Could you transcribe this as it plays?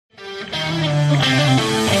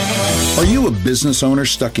Are you a business owner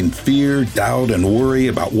stuck in fear, doubt, and worry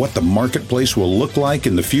about what the marketplace will look like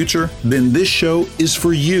in the future? Then this show is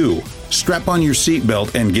for you. Strap on your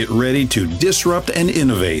seatbelt and get ready to disrupt and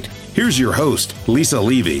innovate. Here's your host, Lisa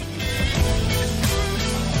Levy.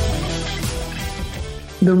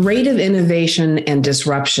 The rate of innovation and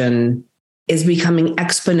disruption is becoming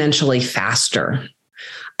exponentially faster.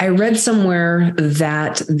 I read somewhere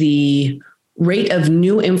that the rate of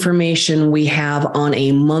new information we have on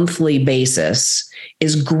a monthly basis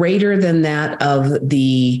is greater than that of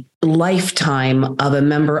the lifetime of a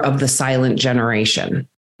member of the silent generation.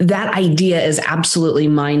 That idea is absolutely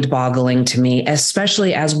mind-boggling to me,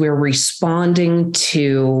 especially as we're responding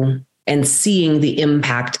to and seeing the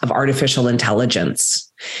impact of artificial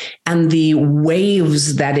intelligence and the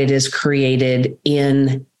waves that it has created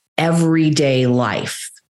in everyday life.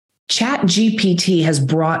 ChatGPT has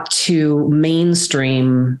brought to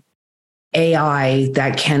mainstream AI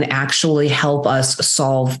that can actually help us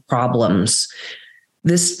solve problems.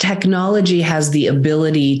 This technology has the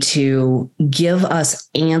ability to give us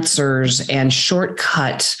answers and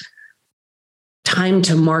shortcut time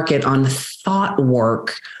to market on thought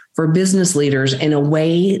work for business leaders in a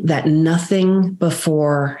way that nothing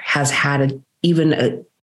before has had the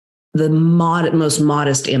most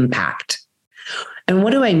modest impact. And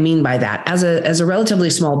what do I mean by that? As a relatively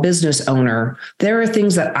small business owner, there are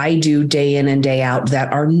things that I do day in and day out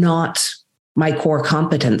that are not my core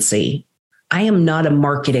competency. I am not a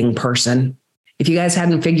marketing person. If you guys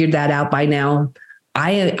hadn't figured that out by now,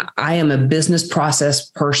 I am a business process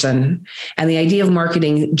person, and the idea of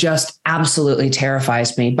marketing just absolutely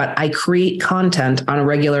terrifies me, but I create content on a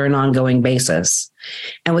regular and ongoing basis.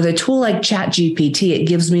 And with a tool like ChatGPT, it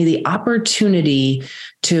gives me the opportunity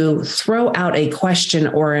to throw out a question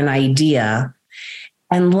or an idea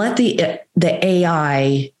and let the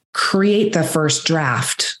AI create the first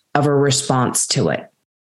draft of a response to it.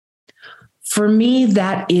 For me,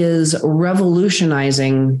 that is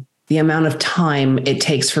revolutionizing the amount of time it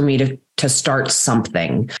takes for me to start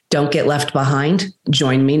something. Don't get left behind.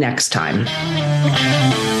 Join me next time.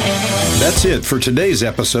 That's it for today's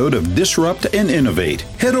episode of Disrupt and Innovate.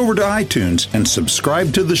 Head over to iTunes and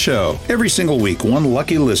subscribe to the show. Every single week, one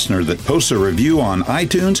lucky listener that posts a review on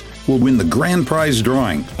iTunes will win the grand prize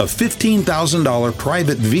drawing, a $15,000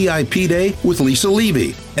 private VIP day with Lisa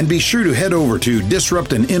Levy. And be sure to head over to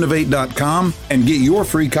disruptandinnovate.com and get your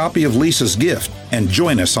free copy of Lisa's gift. And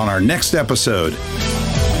join us on our next episode.